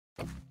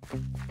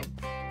What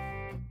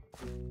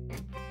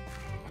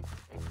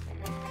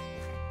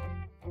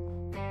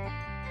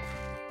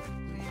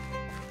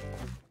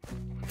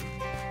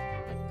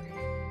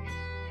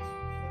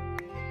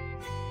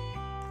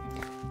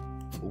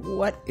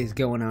is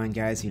going on,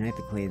 guys?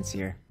 UniteTheClans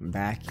here. I'm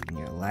back in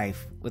your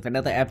life with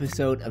another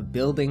episode of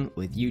Building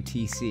with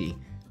UTC.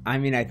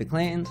 I'm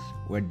UniteTheClans.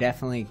 We're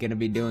definitely going to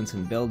be doing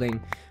some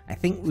building. I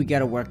think we got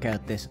to work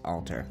out this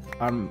altar.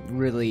 I'm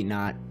really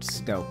not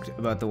stoked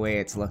about the way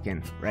it's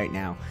looking right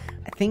now.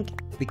 I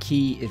think the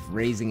key is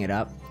raising it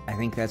up. I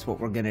think that's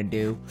what we're going to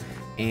do.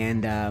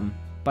 And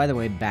by the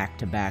way,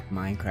 back-to-back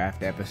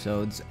Minecraft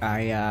episodes.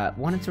 I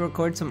wanted to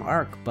record some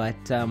Ark, but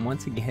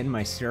once again,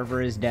 my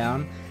server is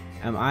down.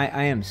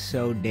 I am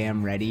so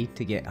damn ready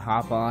to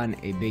hop on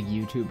a big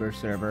YouTuber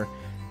server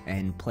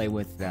and play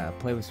with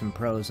some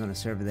pros on a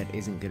server that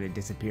isn't going to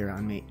disappear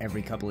on me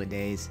every couple of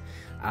days.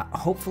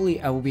 Hopefully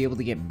I will be able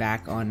to get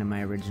back onto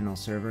my original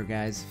server,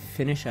 guys,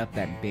 finish up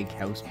that big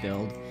house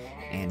build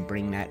and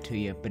bring that to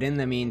you. But in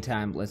the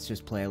meantime, let's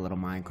just play a little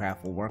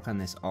Minecraft. We'll work on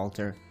this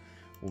altar.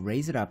 We'll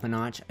raise it up a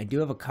notch. I do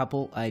have a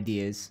couple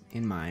ideas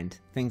in mind,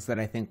 things that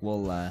I think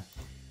will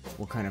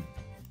kind of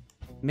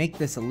make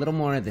this a little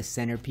more of the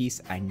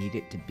centerpiece I need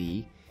it to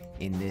be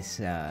in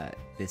this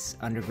this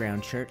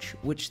underground church,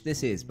 which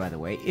this is, by the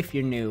way. If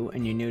you're new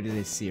and you're new to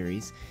this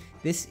series,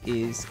 this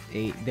is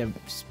the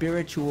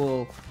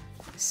spiritual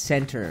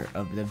center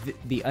of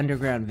the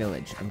underground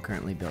village I'm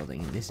currently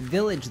building. This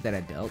village that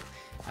I built,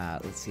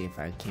 let's see if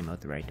I came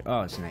out the right.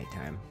 Oh, it's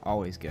nighttime.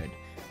 Always good.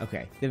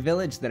 Okay, the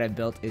village that I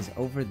built is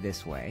over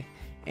this way,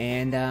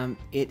 and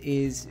it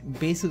is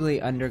basically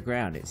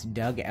underground. It's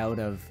dug out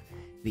of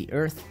the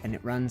earth and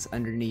it runs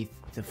underneath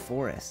the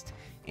forest,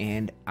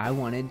 and I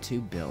wanted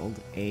to build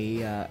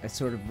a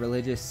sort of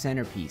religious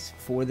centerpiece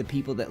for the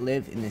people that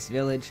live in this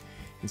village.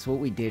 And so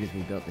what we did is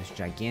we built this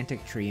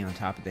gigantic tree on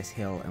top of this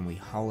hill and we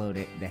hollowed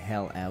it the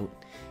hell out,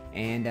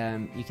 and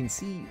you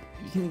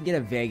can get a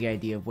vague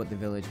idea of what the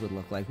village would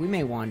look like. We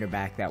may wander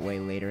back that way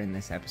later in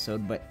this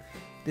episode, but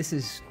this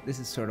is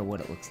sort of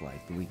what it looks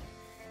like. We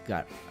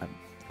got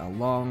a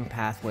long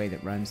pathway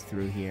that runs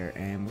through here,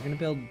 and we're gonna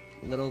build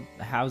little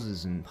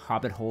houses and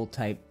hobbit hole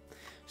type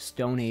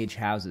Stone Age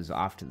houses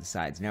off to the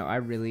sides. Now, I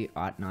really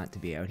ought not to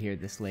be out here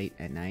this late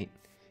at night.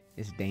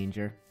 It's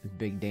danger. It's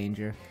big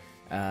danger.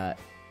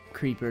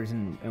 Creepers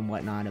and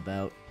whatnot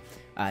about.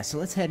 So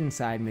let's head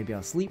inside. Maybe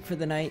I'll sleep for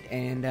the night,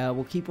 and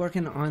we'll keep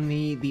working on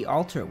the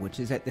altar, which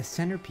is at the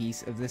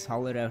centerpiece of this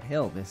hollowed out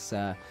hill, this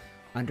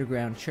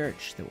underground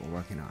church that we're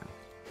working on.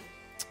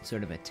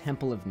 Sort of a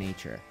temple of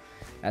nature.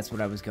 That's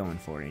what I was going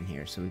for in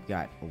here. So we've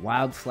got a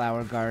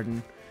wildflower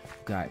garden.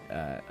 We've got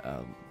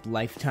a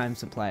lifetime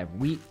supply of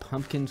wheat,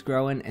 pumpkins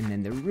growing, and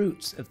then the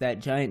roots of that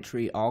giant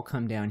tree all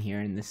come down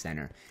here in the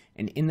center.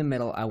 And in the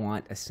middle, I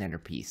want a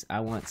centerpiece. I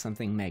want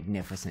something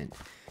magnificent.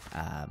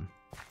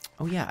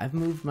 Oh yeah, I've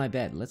moved my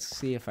bed. Let's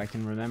see if I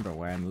can remember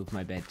where I moved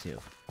my bed to.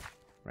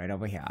 Right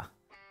over here.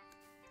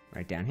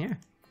 Right down here.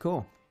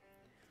 Cool.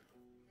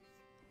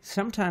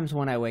 Sometimes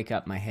when I wake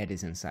up, my head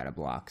is inside a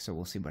block, so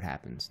we'll see what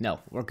happens. No,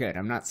 we're good.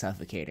 I'm not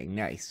suffocating.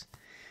 Nice.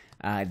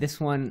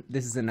 This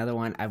is another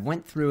one. I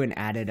went through and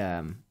added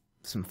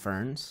some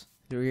ferns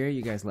through here.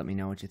 You guys let me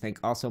know what you think.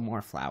 Also,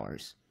 more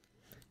flowers.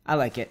 I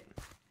like it.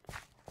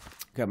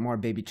 Got more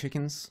baby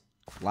chickens.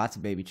 Lots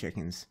of baby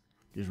chickens.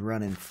 Just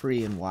running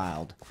free and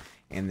wild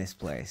in this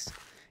place.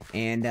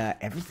 And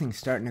everything's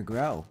starting to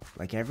grow.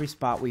 Like every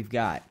spot we've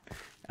got.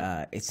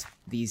 It's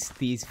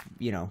these,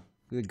 you know,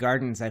 the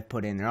gardens I've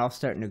put in, they're all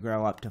starting to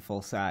grow up to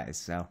full size.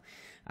 So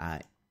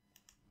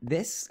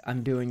this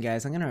I'm doing,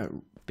 guys, I'm going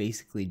to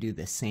basically do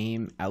the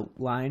same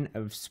outline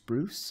of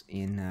spruce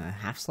in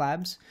half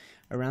slabs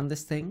around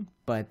this thing,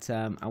 but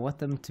I want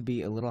them to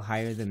be a little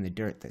higher than the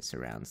dirt that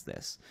surrounds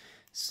this.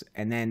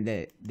 And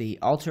then the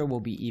altar will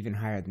be even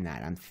higher than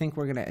that. I think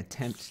we're going to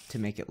attempt to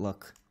make it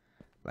look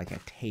like a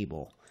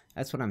table.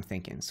 That's what I'm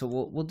thinking. So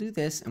we'll do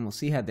this, and we'll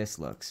see how this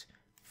looks.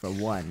 For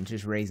one,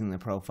 just raising the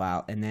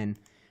profile, and then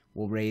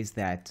we'll raise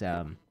that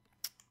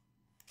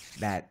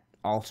that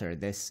altar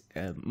this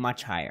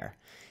much higher.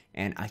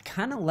 And I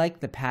kind of like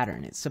the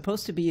pattern. It's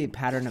supposed to be a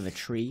pattern of a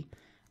tree,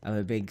 of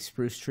a big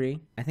spruce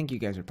tree. I think you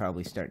guys are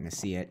probably starting to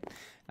see it.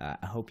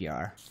 I hope you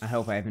are. I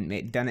hope I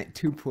haven't done it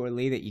too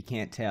poorly that you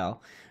can't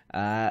tell.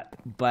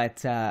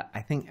 But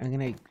I think I'm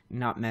going to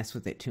not mess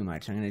with it too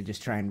much. I'm going to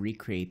just try and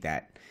recreate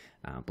that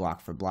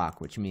block for block,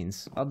 which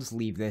means I'll just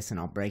leave this and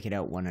I'll break it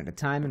out one at a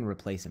time and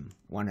replace them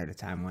one at a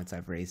time once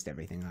I've raised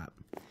everything up.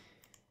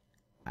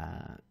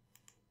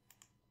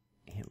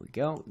 Here we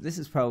go. This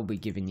is probably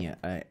giving you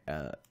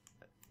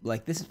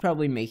this is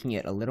probably making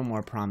it a little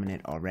more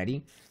prominent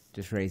already.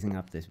 Just raising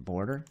up this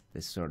border,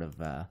 this sort of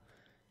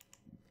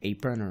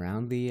apron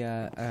around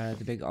the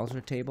big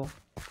altar table.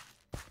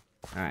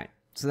 All right,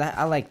 so that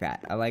I like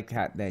that. I like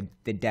how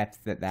the depth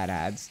that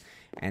adds.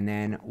 And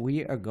then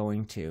we are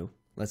going to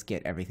let's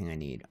get everything I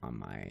need on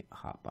my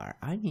hotbar.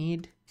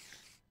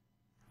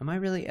 Am I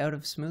really out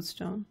of smooth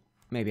stone?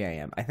 Maybe I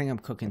am. I think I'm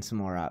cooking some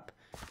more up.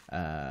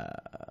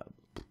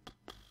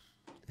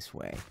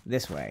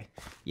 This way.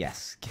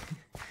 Yes.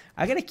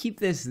 I gotta keep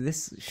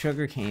this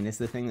sugar cane is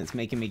the thing that's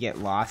making me get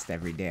lost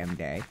every damn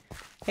day.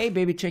 Hey,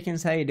 baby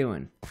chickens, how you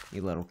doing?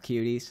 You little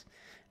cuties.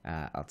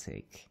 I'll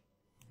take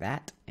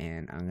that,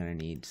 and I'm gonna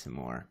need some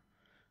more.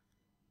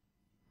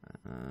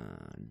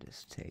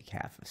 Just take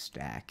half a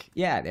stack.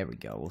 Yeah, there we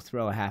go. We'll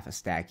throw a half a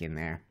stack in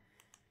there.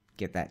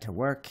 Get that to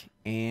work.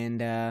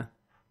 And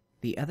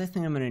the other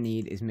thing I'm gonna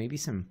need is maybe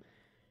some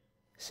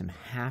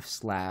half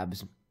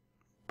slabs,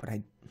 but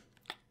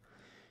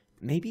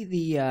maybe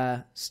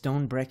the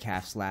stone brick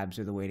half slabs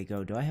are the way to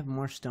go. Do I have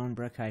more stone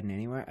brick hiding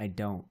anywhere? I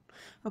don't.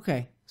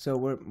 Okay, so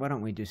why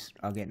don't we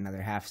I'll get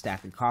another half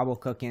stack of cobble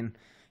cooking,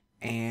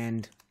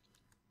 and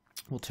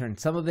we'll turn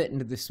some of it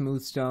into the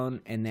smooth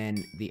stone, and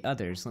then the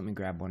others, let me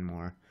grab one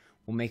more.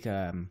 We'll make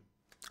oh,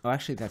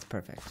 actually, that's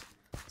perfect.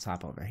 Let's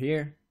hop over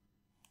here.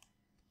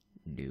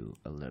 Do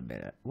a little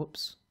bit of,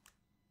 whoops.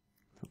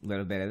 A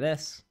little bit of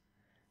this.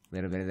 A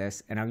little bit of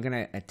this. And I'm going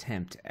to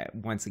attempt,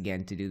 once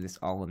again, to do this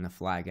all on the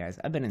fly, guys.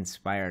 I've been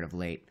inspired of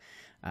late.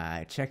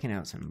 Checking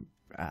out some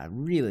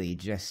really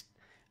just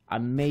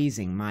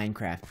amazing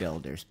Minecraft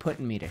builders.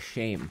 Putting me to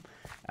shame.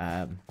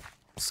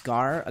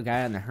 Scar, a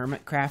guy on the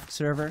Hermitcraft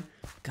server,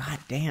 god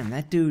damn,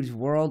 that dude's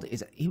world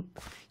is... You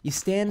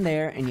stand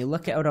there and you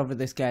look out over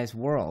this guy's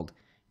world,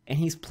 and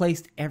he's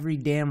placed every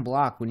damn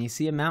block. When you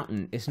see a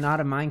mountain, it's not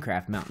a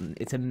Minecraft mountain.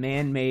 It's a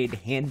man-made,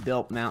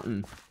 hand-built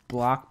mountain,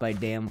 block by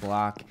damn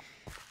block.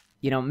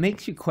 You know, it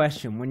makes you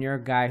question when you're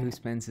a guy who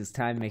spends his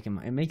time making...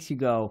 It makes you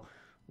go,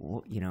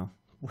 well, you know,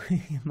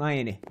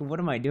 what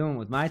am I doing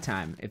with my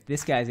time if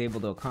this guy's able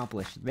to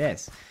accomplish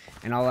this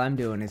and all I'm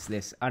doing is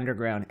this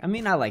underground? I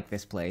mean, I like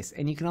this place,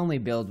 and you can only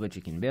build what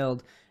you can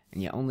build,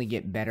 and you only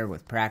get better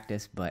with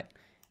practice, but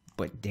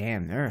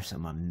damn, there are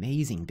some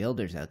amazing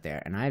builders out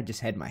there, and I've just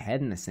had my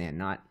head in the sand,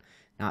 not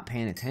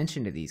paying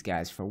attention to these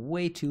guys for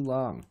way too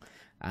long.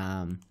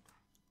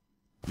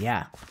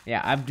 Yeah,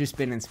 I've just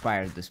been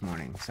inspired this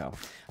morning, so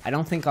I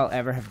don't think I'll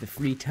ever have the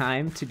free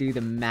time to do the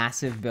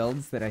massive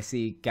builds that I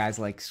see guys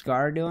like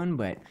Scar doing,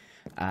 but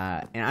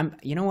and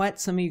you know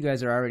what? Some of you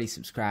guys are already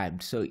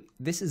subscribed, so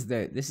this is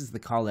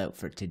the call out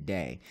for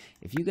today.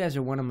 If you guys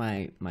are one of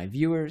my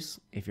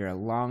viewers, if you're a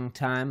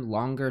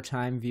longer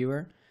time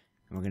viewer,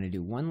 and we're gonna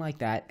do one like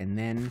that, and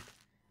then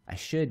I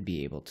should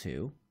be able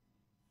to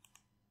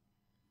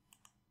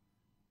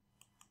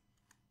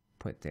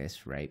put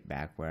this right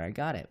back where I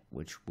got it,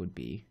 which would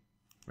be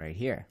right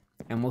here.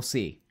 And we'll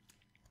see.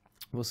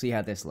 We'll see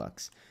how this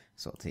looks.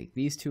 So I'll take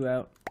these two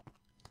out.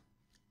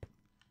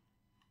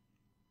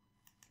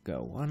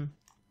 Go 1,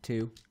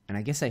 2. And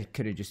I guess I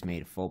could have just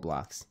made full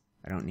blocks.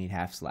 I don't need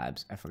half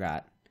slabs. I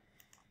forgot.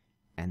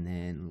 And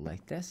then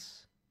like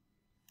this.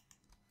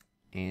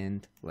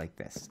 And like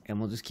this. And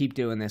we'll just keep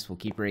doing this. We'll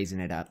keep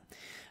raising it up.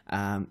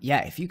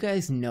 Yeah, if you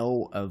guys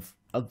know of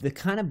the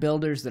kind of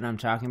builders that I'm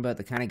talking about,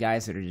 the kind of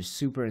guys that are just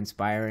super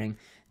inspiring,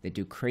 that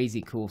do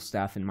crazy cool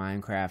stuff in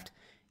Minecraft,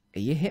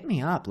 you hit me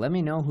up. Let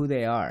me know who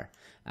they are.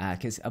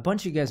 Because a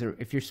bunch of you guys are,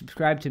 if you're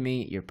subscribed to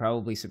me, you're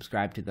probably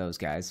subscribed to those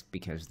guys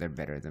because they're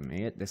better than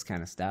me at this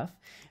kind of stuff.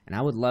 And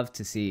I would love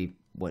to see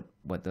what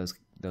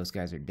those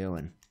guys are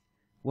doing.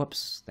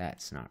 Whoops,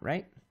 that's not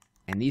right.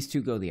 And these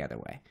two go the other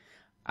way.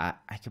 I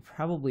could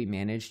probably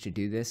manage to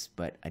do this,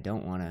 but I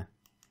don't want to.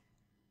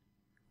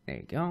 There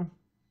you go.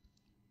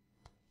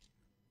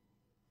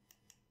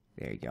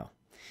 There you go.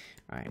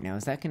 All right, now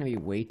is that going to be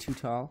way too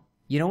tall?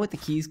 You know what the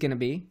key is going to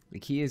be? The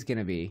key is going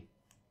to be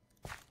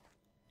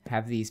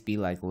have these be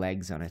like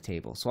legs on a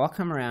table. So I'll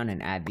come around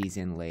and add these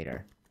in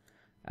later.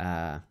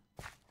 Yeah,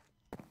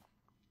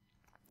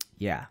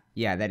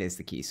 that is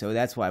the key. So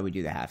that's why we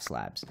do the half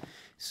slabs.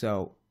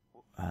 So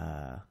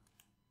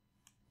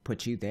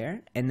put you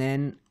there, and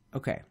then,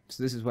 okay,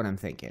 so this is what I'm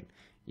thinking.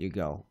 You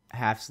go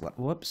half slab,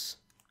 whoops.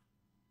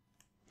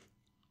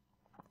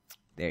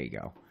 There you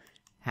go.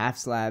 Half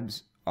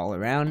slabs all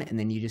around, and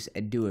then you just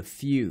do a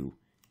few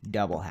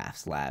double half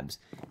slabs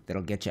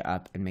that'll get you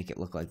up and make it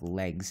look like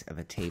legs of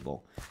a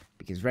table,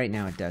 because right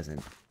now it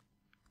doesn't.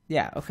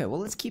 Yeah, okay, well,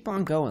 let's keep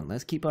on going.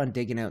 Let's keep on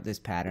digging out this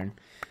pattern.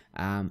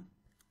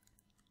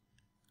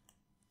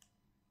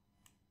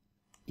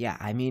 Yeah,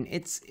 I mean,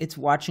 it's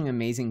watching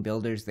amazing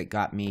builders that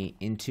got me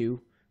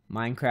into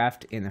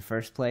Minecraft in the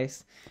first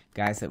place.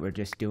 Guys that were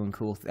just doing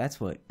cool. That's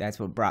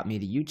what brought me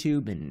to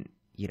YouTube and,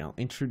 you know,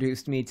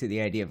 introduced me to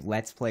the idea of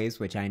Let's Plays,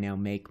 which I now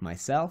make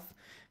myself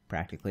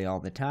practically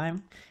all the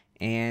time.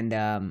 And,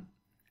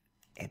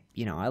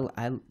 you know,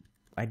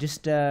 I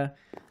just, I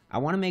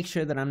want to make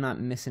sure that I'm not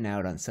missing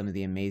out on some of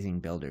the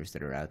amazing builders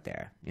that are out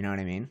there. You know what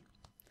I mean?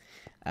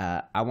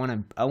 I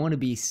want to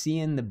be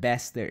seeing the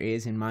best there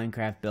is in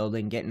Minecraft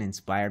building, getting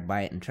inspired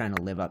by it, and trying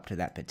to live up to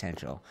that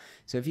potential.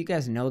 So if you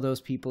guys know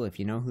those people, if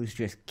you know who's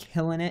just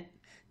killing it,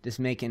 just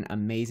making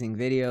amazing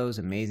videos,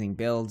 amazing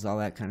builds, all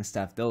that kind of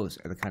stuff, those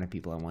are the kind of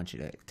people I want you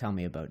to tell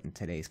me about in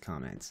today's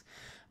comments.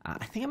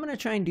 I think I'm going to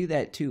try and do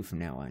that too from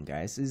now on,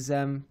 guys, is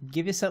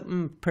give you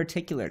something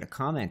particular to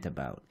comment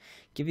about.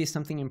 Give you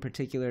something in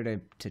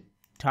particular to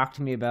talk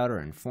to me about or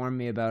inform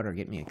me about or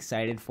get me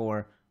excited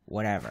for,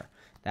 whatever.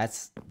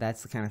 That's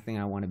the kind of thing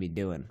I want to be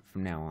doing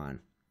from now on.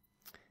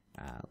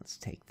 Let's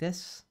take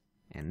this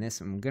and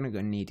this. I'm gonna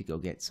need to go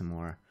get some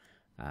more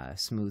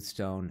smooth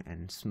stone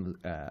and smooth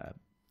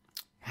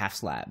half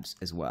slabs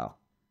as well.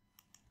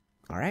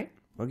 All right,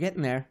 we're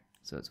getting there.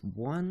 So it's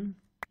 1,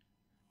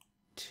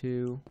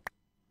 2,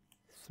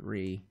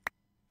 3,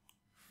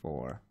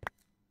 4,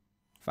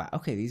 5.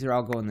 Okay, these are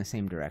all going the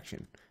same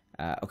direction.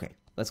 Okay,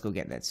 let's go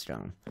get that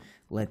stone.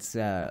 Let's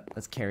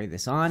carry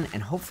this on,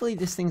 and hopefully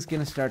this thing's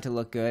gonna start to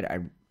look good.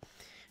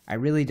 I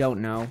really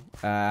don't know.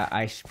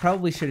 I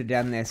probably should have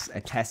done this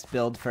a test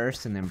build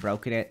first and then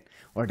broken it,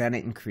 or done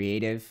it in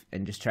creative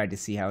and just tried to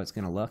see how it's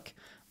gonna look.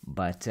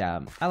 But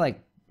I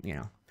like, you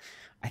know,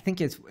 I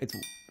think it's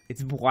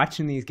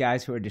watching these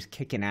guys who are just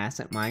kicking ass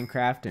at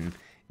Minecraft and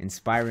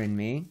inspiring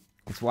me.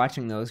 It's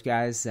watching those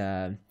guys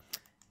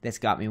that's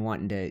got me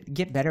wanting to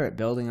get better at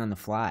building on the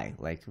fly.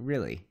 Like,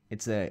 really,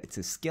 it's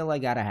a skill I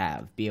gotta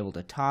have. Be able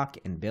to talk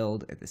and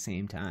build at the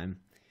same time.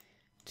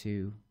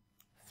 2,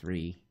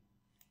 3,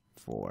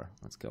 4.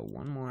 Let's go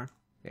one more.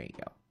 There you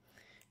go.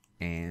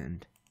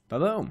 And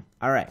ba-boom.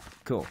 All right,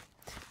 cool.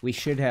 We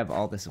should have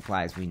all the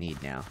supplies we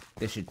need now.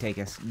 This should take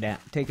us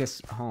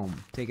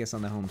home. Take us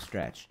on the home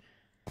stretch.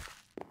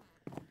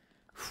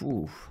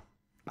 Whew.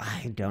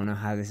 I don't know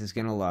how this is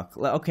gonna look.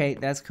 Okay,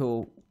 that's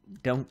cool.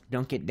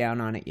 Don't get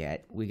down on it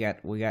yet. We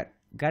got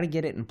to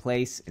get it in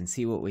place and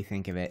see what we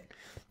think of it.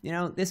 You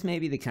know, this may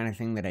be the kind of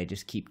thing that I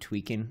just keep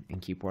tweaking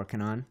and keep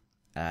working on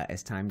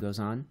as time goes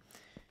on.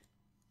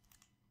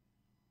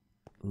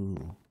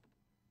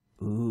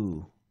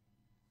 Ooh.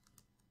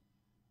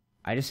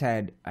 I just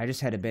had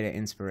a bit of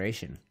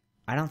inspiration.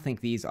 I don't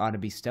think these ought to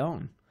be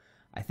stone.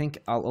 I think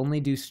I'll only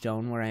do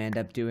stone where I end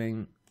up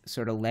doing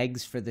sort of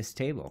legs for this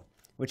table,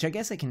 which I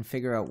guess I can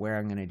figure out where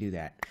I'm going to do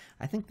that.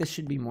 I think this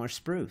should be more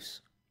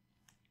spruce.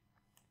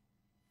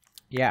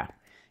 Yeah,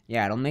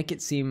 it'll make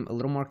it seem a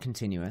little more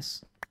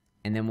continuous,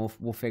 and then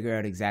we'll figure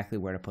out exactly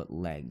where to put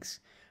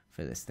legs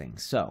for this thing.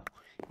 So,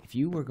 if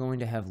you were going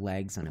to have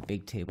legs on a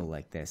big table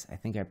like this, I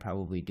think I'd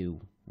probably do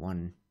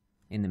one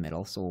in the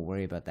middle, so we'll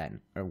worry about that,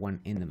 or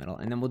one in the middle,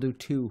 and then we'll do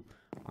 2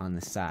 on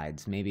the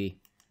sides, maybe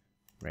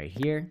right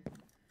here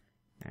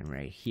and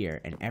right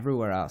here, and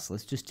everywhere else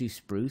let's just do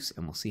spruce,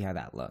 and we'll see how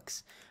that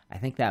looks. I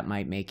think that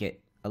might make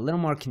it a little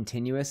more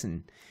continuous,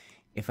 and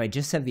if I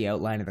just have the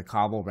outline of the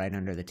cobble right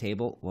under the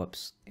table,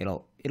 whoops,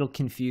 it'll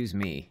confuse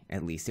me,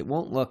 at least.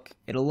 It'll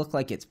look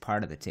like it's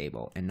part of the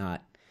table and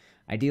not.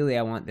 Ideally,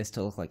 I want this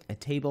to look like a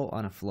table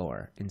on a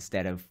floor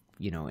instead of,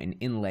 you know, an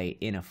inlay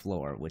in a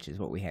floor, which is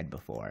what we had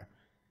before.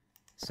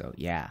 So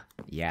yeah,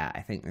 I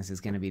think this is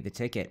going to be the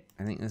ticket.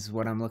 I think this is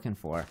what I'm looking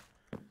for.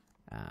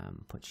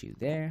 Put you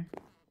there.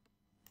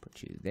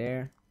 Put you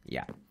there.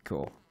 Yeah,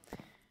 cool.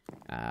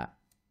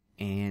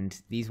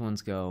 And these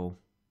ones go...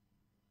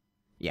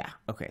 Yeah,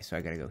 okay, so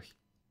I gotta go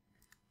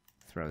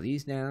throw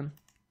these down.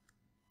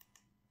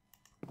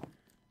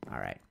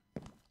 Alright.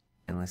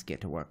 And let's get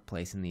to work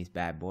placing these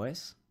bad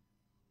boys.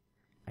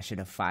 I should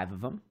have 5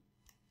 of them.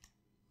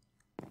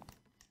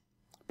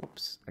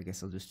 Oops, I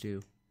guess I'll just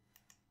do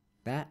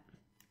that,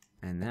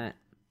 and that,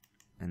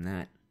 and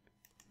that,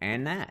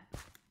 and that.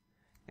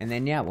 And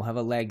then, yeah, we'll have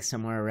a leg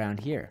somewhere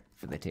around here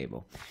for the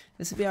table.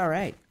 This will be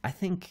alright. I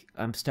think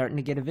I'm starting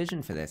to get a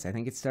vision for this. I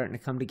think it's starting to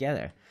come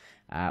together.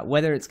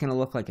 Whether it's going to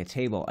look like a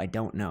table, I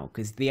don't know.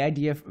 Because the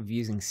idea of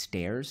using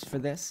stairs for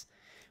this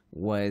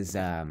was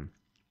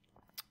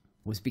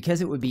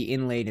because it would be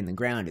inlaid in the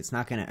ground. It's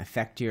not going to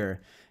affect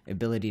your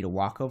ability to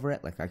walk over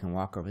it. Like I can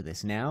walk over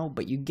this now.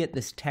 But you get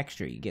this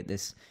texture. You get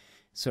this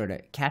sort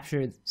of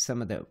capture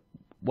some of the...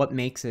 What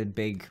makes a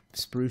big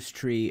spruce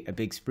tree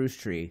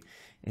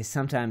is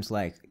sometimes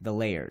like the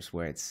layers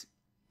where it's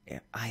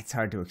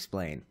hard to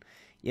explain.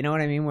 You know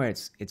what I mean? Where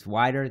it's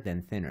wider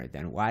than thinner,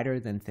 then wider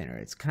than thinner.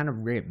 It's kind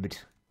of ribbed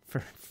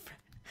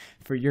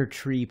for your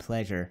tree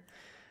pleasure.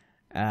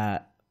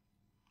 And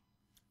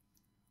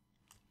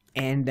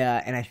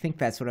I think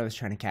that's what I was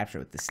trying to capture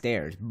with the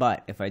stairs.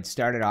 But if I'd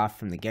started off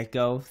from the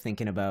get-go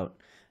thinking about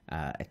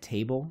a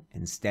table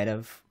instead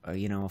of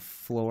a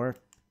floor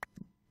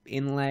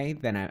inlay,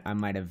 then I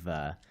might have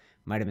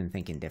been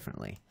thinking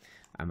differently.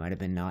 I might have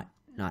been not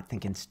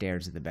thinking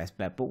stairs are the best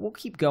bet. But we'll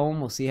keep going.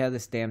 We'll see how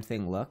this damn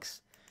thing looks.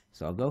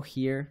 So I'll go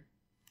here,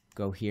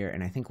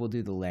 and I think we'll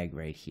do the leg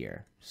right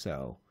here.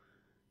 So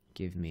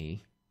give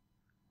me...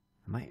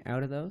 Am I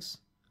out of those?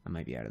 I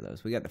might be out of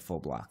those. We got the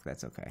full block.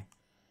 That's okay.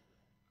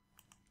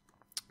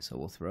 So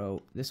we'll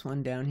throw this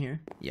one down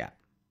here. Yeah.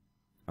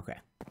 Okay.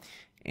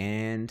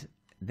 And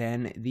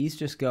then these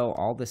just go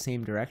all the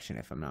same direction,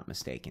 if I'm not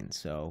mistaken.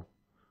 So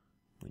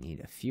we need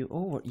a few...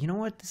 Oh, you know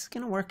what? This is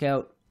going to work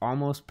out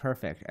almost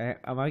perfect. I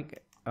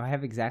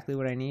have exactly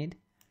what I need.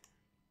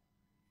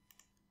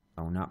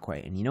 Oh, not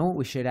quite. And you know what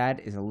we should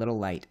add is a little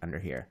light under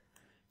here.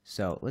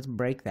 So let's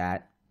break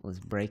that. Let's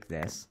break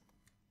this.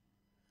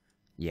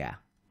 Yeah.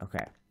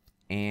 Okay.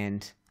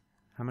 And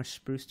how much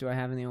spruce do I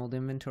have in the old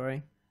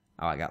inventory?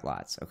 Oh, I got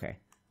lots. Okay.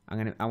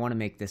 I want to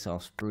make this all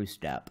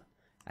spruced up.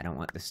 I don't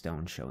want the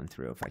stone showing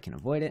through if I can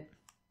avoid it.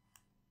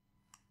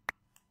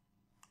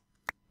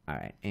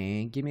 Alright,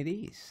 and give me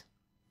these.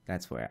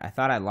 That's where I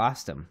thought I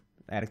lost them.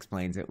 That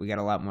explains it. We got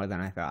a lot more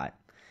than I thought.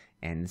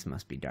 And this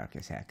must be dark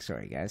as heck.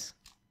 Sorry, guys.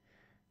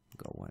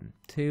 Go 1,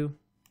 2,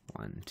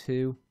 1,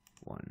 2,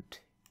 1,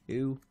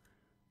 2,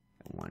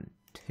 1,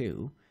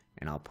 2.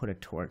 And I'll put a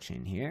torch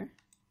in here.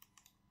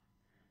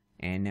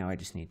 And now I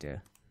just need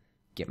to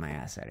get my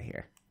ass out of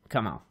here.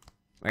 Come on.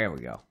 There we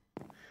go.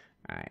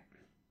 Alright.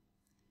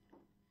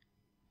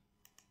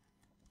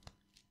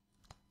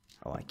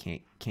 Oh, I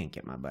can't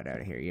get my butt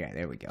out of here. Yeah,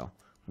 there we go.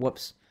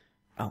 Whoops.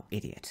 Oh,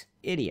 idiot.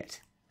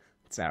 Idiot.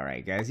 It's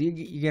alright, guys.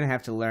 You're gonna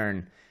have to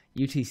learn.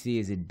 UTC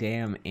is a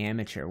damn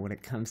amateur when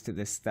it comes to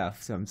this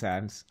stuff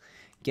sometimes.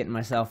 Getting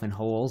myself in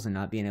holes and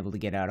not being able to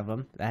get out of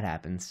them. That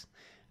happens.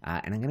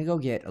 And I'm going to go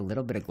get a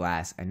little bit of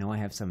glass. I know I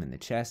have some in the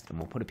chest, and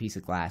we'll put a piece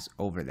of glass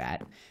over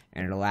that.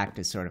 And it'll act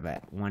as sort of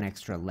one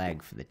extra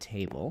leg for the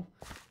table.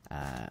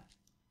 And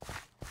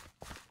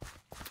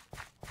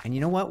you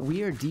know what?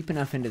 We are deep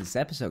enough into this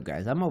episode,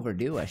 guys. I'm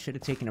overdue. I should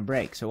have taken a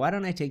break. So why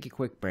don't I take a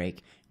quick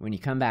break? When you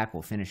come back,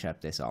 we'll finish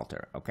up this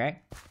altar, okay?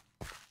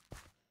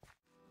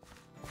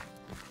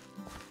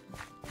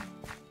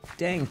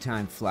 Dang,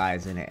 time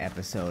flies in an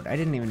episode. I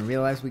didn't even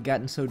realize we'd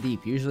gotten so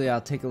deep. Usually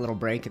I'll take a little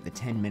break at the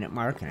 10-minute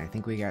mark, and I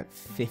think we got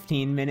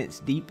 15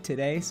 minutes deep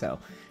today, so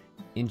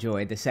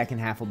enjoy. The second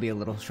half will be a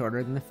little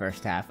shorter than the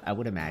first half, I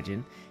would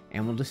imagine,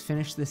 and we'll just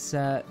finish this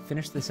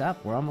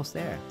up. We're almost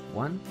there.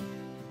 1,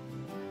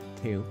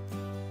 2.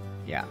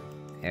 Yeah,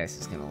 this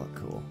is gonna look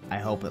cool. I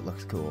hope it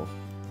looks cool.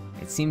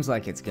 It seems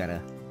like it's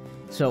gonna.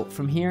 So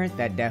from here,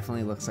 that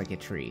definitely looks like a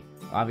tree.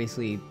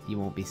 Obviously, you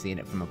won't be seeing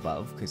it from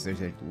above because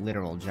there's a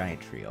literal giant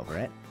tree over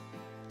it.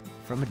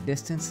 From a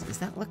distance, does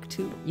that look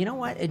too... You know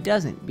what? It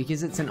doesn't,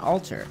 because it's an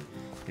altar.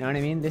 You know what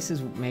I mean? This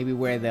is maybe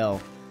where they'll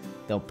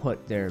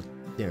put their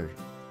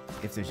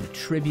if there's a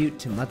tribute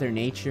to Mother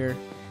Nature,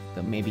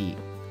 maybe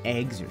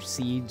eggs or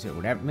seeds or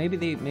whatever. Maybe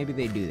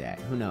they do that.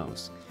 Who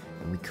knows?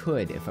 And we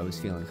could, if I was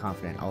feeling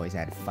confident, always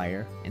add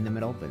fire in the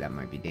middle, but that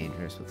might be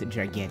dangerous with a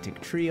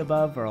gigantic tree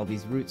above or all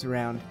these roots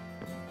around.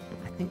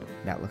 I think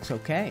that looks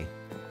okay.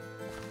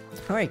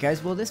 Alright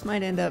guys, well this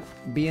might end up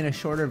being a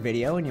shorter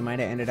video and you might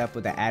have ended up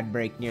with an ad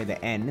break near the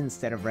end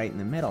instead of right in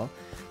the middle,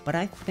 but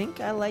I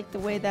think I like the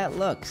way that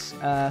looks.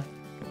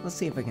 Let's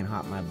see if I can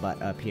hop my butt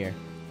up here.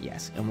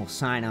 Yes, and we'll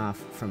sign off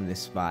from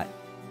this spot.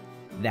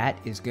 That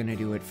is going to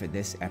do it for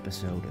this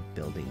episode of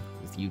Building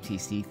with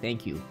UTC.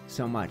 Thank you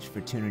so much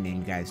for tuning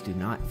in, guys. Do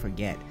not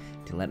forget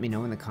to let me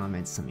know in the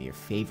comments some of your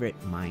favorite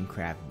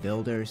Minecraft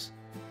builders,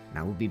 and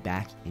I will be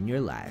back in your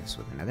lives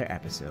with another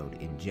episode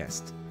in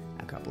just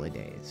a couple of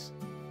days.